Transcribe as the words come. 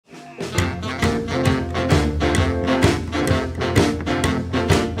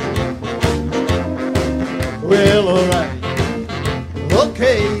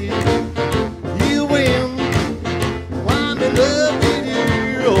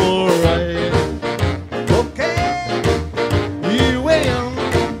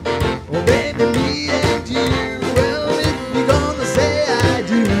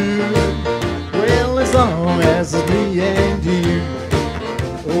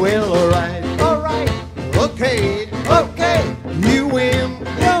Well, alright, okay, you win,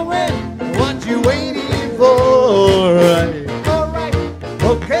 what you waiting for? Alright,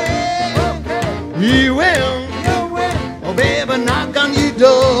 okay, you win, oh baby, knock on your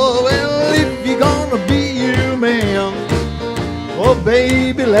door. Well, if you're gonna be your man, oh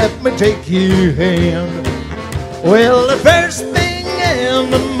baby, let me take your hand. Well, the first thing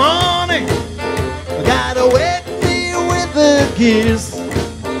in the morning, I gotta wake me with a kiss.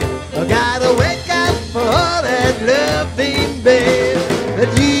 I gotta wake up for all that loving bed that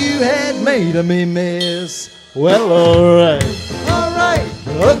you had made of me miss. Well, alright,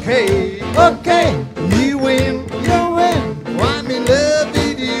 okay, you win, I'm in love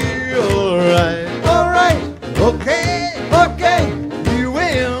with you. Alright, okay, you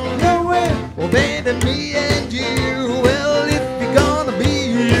win, well, baby, me and you. Well, if you're gonna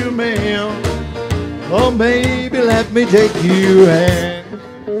be your man, oh baby, let me take your hand.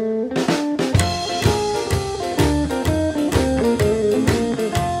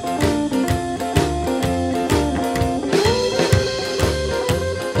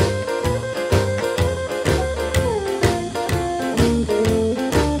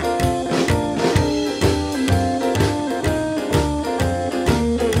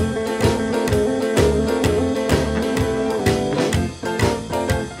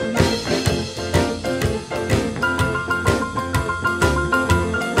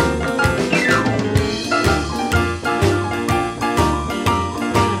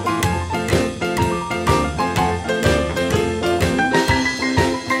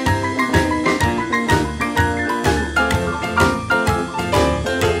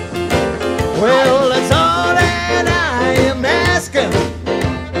 Well, that's all that I am asking.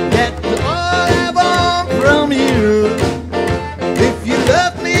 That's all I want from you. If you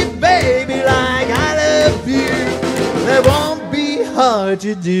love me, baby, like I love you, that won't be hard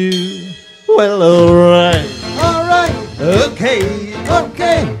to do. Well, alright, okay,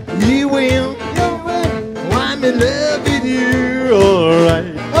 you win, I'm in love with you.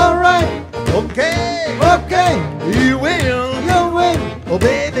 Alright, okay, you win, oh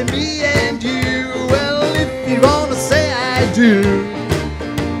baby, me and you. Well, if you wanna say I do,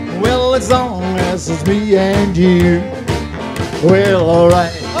 well, as long as it's me and you. Well,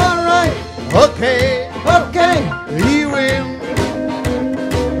 alright, okay, you win.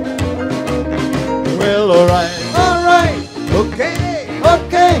 Well, alright,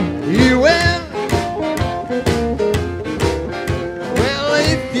 okay, you win. Well,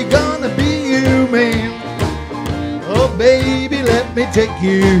 if you're gonna be you, man, oh baby, let me take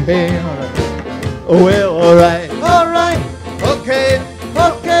your hand. Well, alright.